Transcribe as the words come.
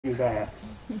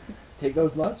baths. Take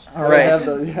those much? All right.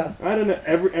 Yeah. I don't know.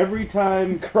 Every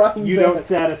time Crying you baths. don't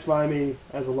satisfy me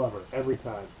as a lover. Every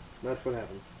time. That's what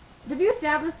happens. Have you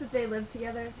established that they live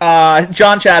together?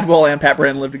 John Chadwell and Pat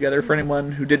Brandon live together, for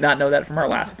anyone who did not know that from our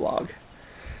last blog.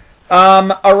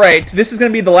 All right, this is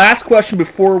going to be the last question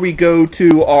before we go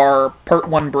to our part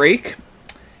 1 break.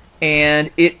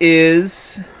 And it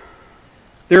is,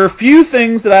 there are a few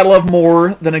things that I love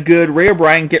more than a good Ray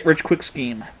O'Brien get-rich-quick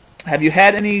scheme. Have you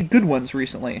had any good ones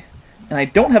recently? And I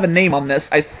don't have a name on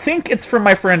this. I think it's from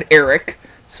my friend Eric,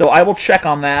 so I will check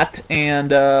on that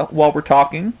and while we're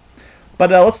talking.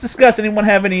 But let's discuss. Anyone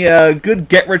have any good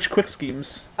get-rich-quick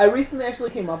schemes? I recently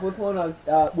actually came up with one. I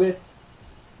was with,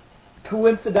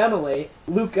 coincidentally,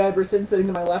 Luke Iverson sitting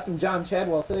to my left and John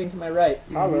Chadwell sitting to my right.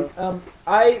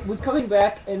 I was coming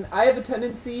back, and I have a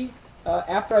tendency,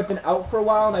 after I've been out for a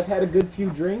while and I've had a good few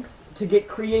drinks, to get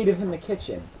creative in the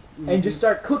kitchen and just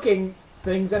start cooking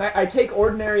things. And I take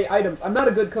ordinary items. I'm not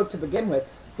a good cook to begin with,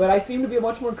 but I seem to be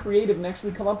much more creative and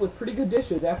actually come up with pretty good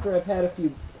dishes after I've had a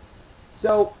few.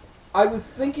 So I was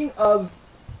thinking of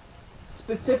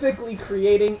specifically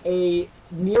creating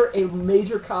near a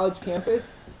major college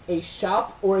campus, a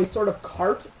shop or a sort of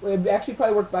cart. It would actually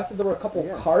probably work best if there were a couple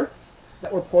carts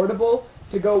that were portable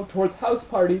to go towards house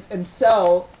parties and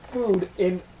sell food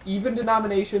in even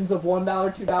denominations of $1,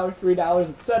 $2, $3,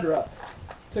 etc.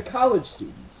 to college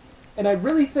students. And I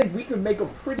really think we could make a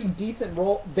pretty decent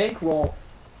bankroll.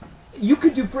 You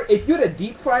could do, if you had a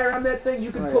deep fryer on that thing,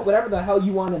 you could put whatever the hell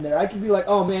you want in there. I could be like,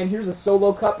 oh man, here's a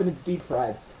Solo cup and it's deep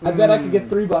fried. I bet I could get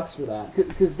 $3 for that.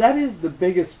 Because that is the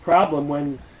biggest problem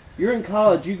when you're in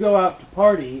college. You go out to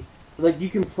party, like you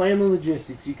can plan the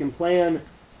logistics, you can plan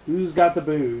who's got the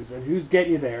booze and who's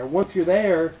getting you there. Once you're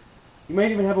there, you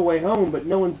might even have a way home, but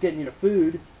no one's getting you the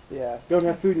food. Yeah. Don't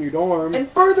have food in your dorm.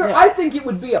 And further, I think it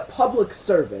would be a public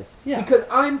service. Yeah. Because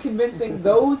I'm convincing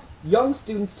those young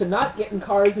students to not get in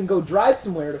cars and go drive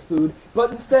somewhere to food,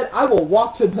 but instead I will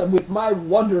walk to them with my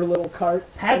wonder little cart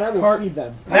and I will feed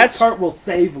them. That cart will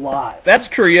save lives. That's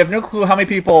true. You have no clue how many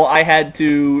people I had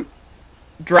to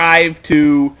drive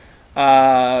to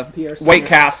White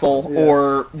Castle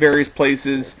or various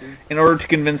places in order to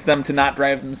convince them to not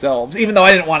drive themselves, even though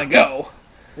I didn't want to go.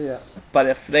 Yeah. But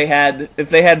if they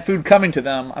had food coming to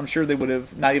them, I'm sure they would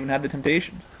have not even had the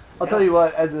temptation. I'll tell you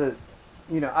what,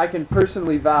 I can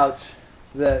personally vouch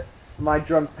that my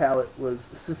drunk palate was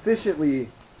sufficiently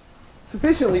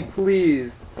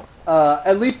pleased,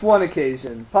 at least one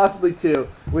occasion, possibly two,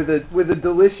 with a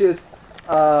delicious,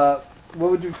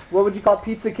 what would you call it,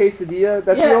 pizza quesadilla?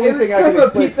 That's the only thing I can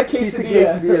explain. Pizza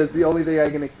quesadilla is the only thing I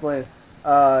can explain.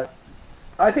 I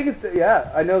think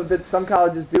I know that some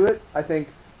colleges do it. I think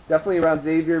definitely around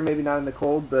Xavier, maybe not in the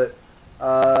cold, but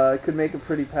it could make a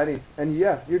pretty penny. And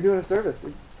yeah, you're doing a service,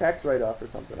 a tax write-off or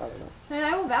something, I don't know. And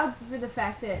I will vouch for the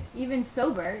fact that even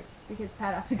sober, because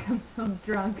Pat often comes home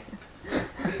drunk,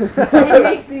 he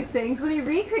makes these things. When he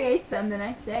recreates them the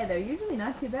next day, they're usually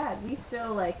not too bad. We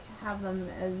still have them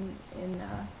in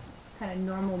kind of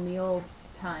normal meal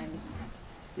time.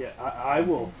 Yeah, I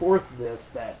will forth this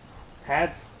that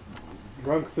Pat's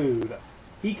drunk food.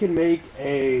 He can make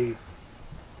a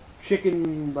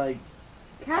chicken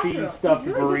cheese stuffed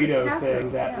burrito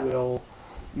thing that will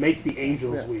make the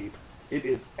angels weep. It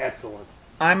is excellent.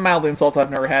 I'm mildly insulted. I've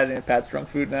never had any of Pat's drunk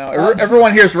food now.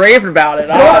 Everyone here's raving about it.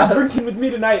 Go out drinking with me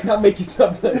tonight and I'll make you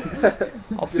something.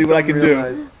 I'll see what I can do.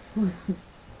 Nice.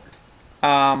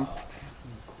 I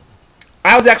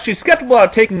was actually skeptical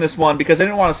about taking this one because I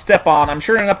didn't want to step on. I'm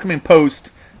sure in an upcoming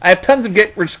post, I have tons of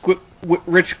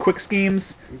get-rich quick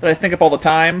schemes that I think up all the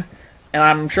time. And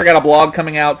I'm sure I got a blog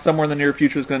coming out somewhere in the near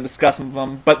future that's going to discuss some of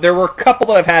them. But there were a couple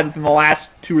that I've had within the last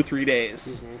 2 or 3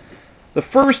 days. Mm-hmm. The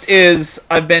first is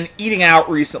I've been eating out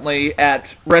recently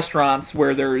at restaurants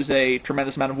where there's a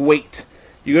tremendous amount of wait.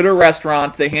 You go to a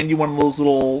restaurant, they hand you one of those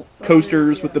little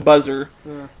coasters with the buzzer,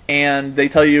 and they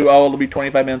tell you, oh, it'll be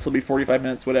 25 minutes, it'll be 45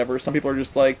 minutes, whatever. Some people are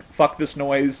just like, fuck this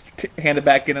noise, hand it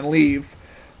back in and leave.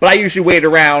 But I usually wait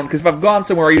around, because if I've gone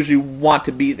somewhere, I usually want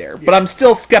to be there. Yeah. But I'm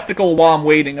still skeptical while I'm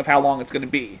waiting of how long it's going to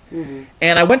be. Mm-hmm.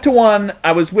 And I went to one,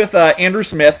 I was with Andrew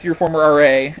Smith, your former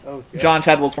RA, John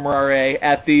Chadwell's former RA,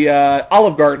 at the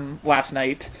Olive Garden last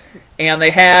night. And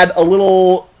they had a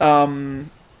little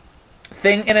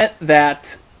thing in it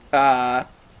that, a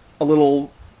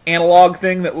little analog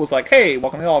thing that was like, hey,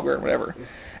 welcome to the Olive Garden, whatever.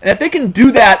 And if they can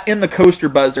do that in the coaster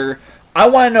buzzer, I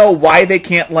want to know why they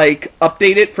can't,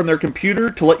 update it from their computer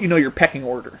to let you know your pecking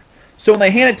order. So when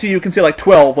they hand it to you, you can say,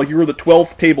 12, like you were the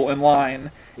 12th table in line,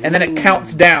 and then it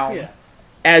counts down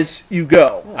as you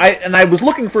go. I was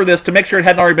looking for this to make sure it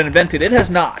hadn't already been invented. It has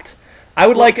not. I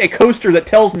would like a coaster that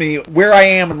tells me where I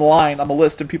am in the line on the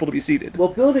list of people to be seated. Well,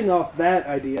 building off that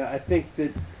idea, I think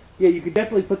that, yeah, you could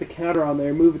definitely put the counter on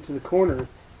there, move it to the corner,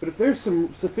 but if there's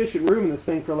some sufficient room in this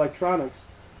thing for electronics,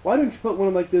 why don't you put one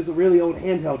of like those really old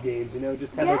handheld games?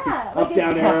 Just have like the up,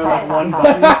 down arrow, like one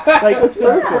button, like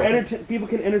so for people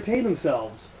can entertain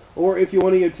themselves. Or if you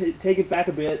want to take it back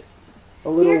a bit, a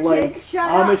little Here, like kid,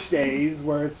 shut Amish up. days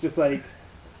where it's just like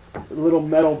a little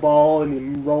metal ball and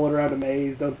you roll it around a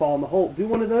maze, don't fall in the hole. Do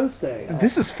one of those things.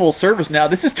 This is full service now.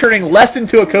 This is turning less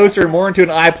into a coaster and more into an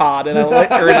iPod and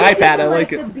or an iPad. I like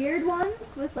The it. beard ones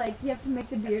with like you have to make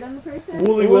the beard on the person.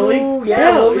 Woolly Willy?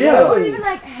 Yeah, Woolly yeah. Or Willy. even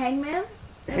like Hangman.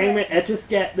 Hangman,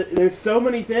 Etch-a-Scat. There's so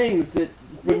many things that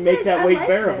would This make is- that I weight like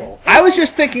bearable. this. I was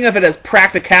just thinking of it as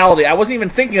practicality. I wasn't even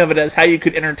thinking of it as how you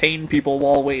could entertain people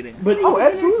while waiting. But Oh,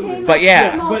 absolutely. But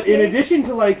yeah. but in addition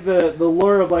to like the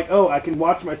lure of like, oh, I can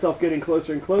watch myself getting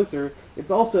closer and closer, it's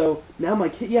also now my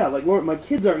kid. Yeah, like my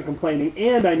kids aren't complaining,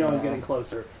 and I know I'm getting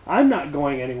closer. I'm not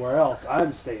going anywhere else.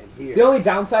 I'm staying here. The only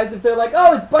downside is if they're like,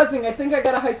 oh, it's buzzing, I think I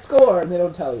got a high score, and they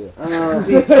don't tell you.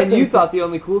 See, and you thought the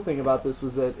only cool thing about this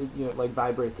was that it, like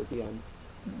vibrates at the end.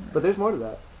 But there's more to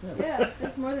that. Yeah,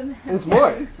 there's more than that. There's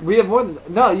more. We have more than that.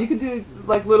 No, you can do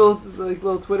like little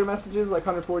Twitter messages, like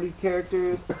 140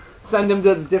 characters. Send them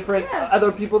to different Yeah.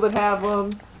 other people that have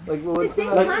them. Like, well, it's The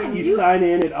same not- time. you you- sign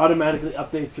in, it automatically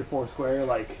updates your Foursquare.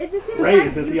 Like At the same Ray time,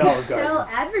 is at you the can Olive Garden. sell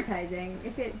advertising.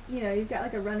 If it, you've got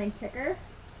like a running ticker,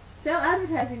 sell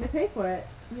advertising to pay for it.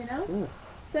 Yeah.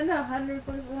 Send out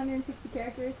 160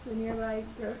 characters to a nearby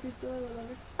grocery store or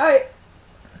whatever.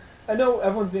 I know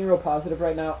everyone's being real positive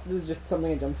right now. This is just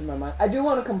something that jumped in my mind. I do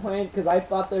want to complain, because I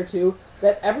thought there too,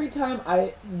 that every time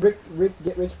I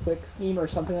get rich quick scheme or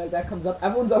something like that comes up,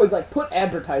 everyone's always like, put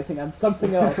advertising on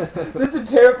something else. This is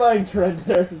a terrifying trend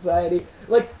in our society.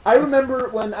 Like, I remember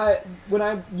when I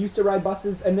used to ride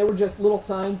buses and there were just little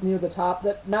signs near the top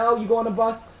that now you go on a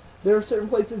bus, there are certain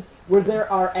places where there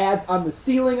are ads on the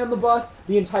ceiling on the bus.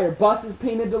 The entire bus is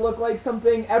painted to look like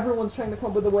something. Everyone's trying to come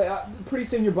up with a way. Pretty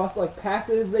soon your bus like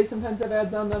passes. They sometimes have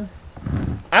ads on them.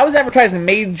 I was advertising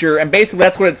major, and basically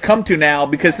that's what it's come to now,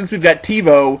 because since we've got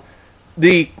TiVo,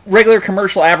 the regular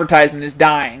commercial advertisement is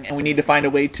dying, and we need to find a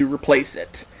way to replace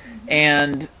it.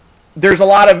 And there's a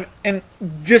lot of, and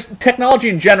just technology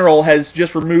in general has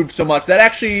just removed so much. That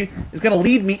actually is going to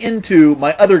lead me into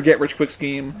my other get-rich-quick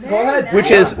scheme, Go ahead. Very which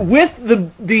nice. is with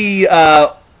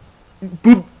the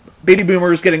baby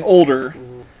boomers getting older.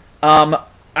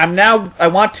 I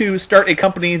want to start a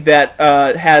company that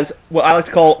has what I like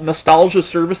to call nostalgia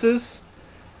services,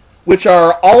 which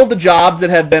are all of the jobs that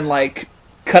have been like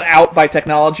cut out by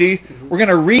technology. We're going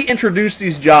to reintroduce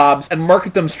these jobs and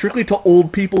market them strictly to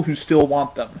old people who still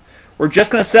want them. We're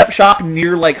just going to set up shop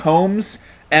near like homes,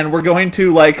 and we're going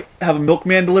to like have a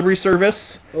milkman delivery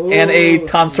service and a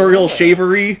tonsorial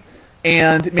shavery,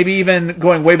 and maybe even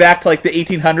going way back to like the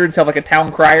 1800s, have like a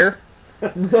town crier.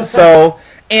 So,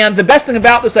 and the best thing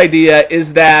about this idea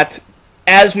is that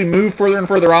as we move further and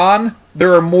further on,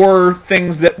 there are more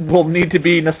things that we'll need to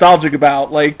be nostalgic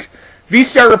about. Like,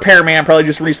 VCR Repairman probably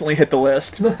just recently hit the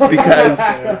list, because,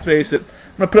 let's face it,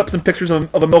 I'm going to put up some pictures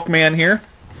of a milkman here.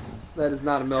 That is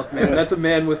not a milkman. That's a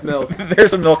man with milk.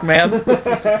 There's a milkman.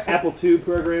 Apple II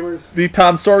programmers. The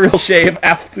tonsorial shave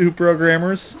Apple II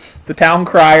programmers. The town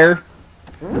crier.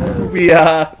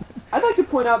 I'd like to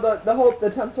point out the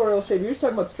tonsorial shave. You're just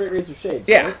talking about straight razor shaves.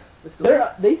 Yeah.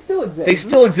 Right? They still exist. They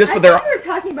still exist, I but they're... thought you were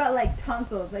talking about like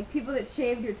tonsils, like people that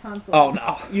shaved your tonsils. Oh,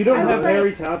 no. You don't I was have like-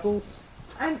 hairy tonsils?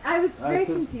 I was very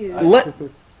 'cause confused Let,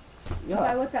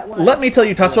 by what that was. let me tell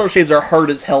you, tonsorial shaves are hard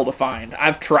as hell to find.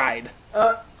 I've tried.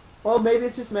 Well, maybe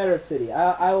it's just a matter of city.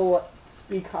 I will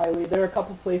speak highly. There are a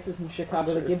couple places in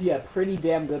Chicago that give you a pretty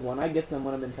damn good one. I get them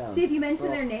when I'm in town. See, if you mention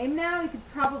their name now, you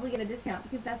could probably get a discount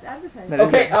because that's advertising. That is-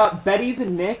 Okay, Betty's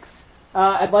and Nick's.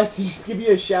 I'd like to just give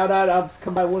you a shout out. I'll just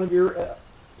come by one of your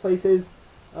places.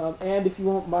 And if you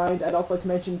won't mind, I'd also like to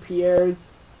mention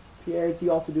Pierre's. Pierre's,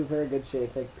 you also do a very good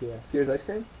shave. Thanks, Pierre. Here's ice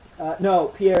cream?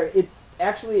 No, Pierre, it's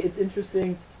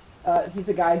interesting. He's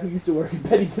a guy who used to work at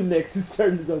Betty's and Nick's who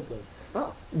started his own place.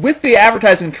 With the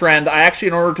advertising trend, I actually,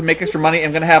 in order to make extra money,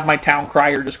 am going to have my town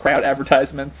crier just cry out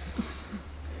advertisements.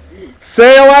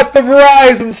 Sale at the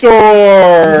Verizon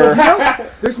store!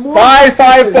 There's more. Buy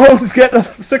 5 phones, get the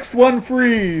 6th one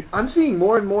free! I'm seeing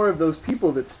more and more of those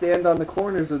people that stand on the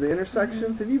corners of the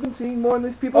intersections. Have you been seeing more of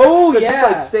these people? Oh, that just yeah.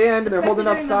 like stand and they're holding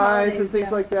up Especially during the signs holidays, and things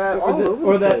yeah. like that. Or, all the, over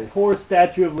or the that place. poor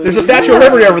Statue of Liberty. There's a Statue of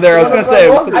Liberty over there, I was going to say.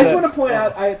 Well, I just That's- want to point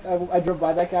out, I drove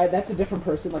by that guy. That's a different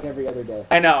person like every other day.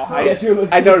 I know. Statue of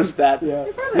Liberty. I noticed that. Yeah.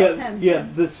 They're probably like Yeah, 10. yeah.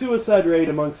 The suicide rate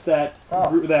amongst that Oh.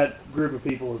 group, that group of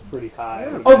people is pretty high.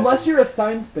 Unless you're a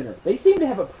sign spinner. They seem to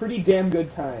have a pretty damn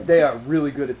good time. They are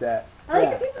really good at that. I like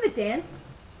Yeah. the people that dance.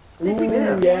 Ooh, They pick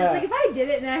up yeah. dance. Like if I did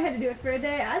it and I had to do it for a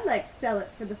day, I'd like sell it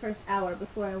for the first hour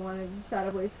before I thought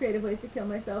of creative ways to kill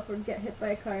myself or get hit by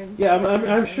a car. And Yeah,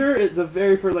 I'm sure at the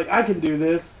very first, like, I can do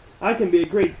this. I can be a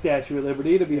great Statue of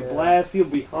Liberty. It'll be a blast.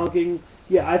 People be honking.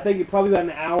 Yeah, I think it probably about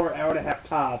an hour and a half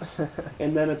tops.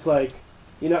 And then it's like,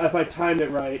 you know, if I timed it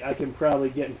right, I can probably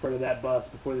get in front of that bus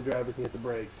before the driver can hit the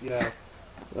brakes, you know?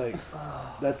 Like,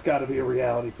 that's got to be a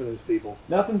reality for those people.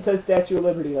 Nothing says Statue of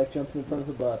Liberty like jumping in front of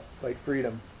a bus. Like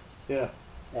freedom. Yeah.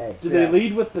 Hey. Do they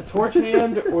lead with the torch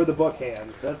hand or the book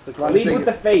hand? That's the question. Lead with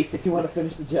the face if you want to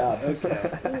finish the job.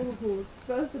 Okay. Ooh,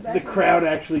 expose the back. The crowd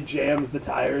actually jams the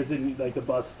tires and, like, the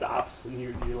bus stops and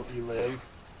you live.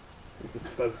 With the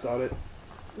spokes on it.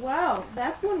 Wow,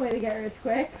 that's one way to get rich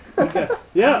quick. Okay.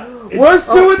 Yeah. We're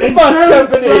suing the bus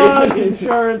Insurance company. fraud,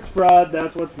 insurance fraud,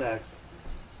 that's what's next.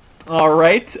 All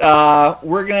right,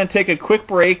 we're going to take a quick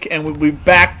break, and we'll be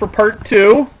back for part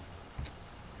 2.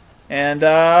 And stick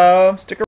around.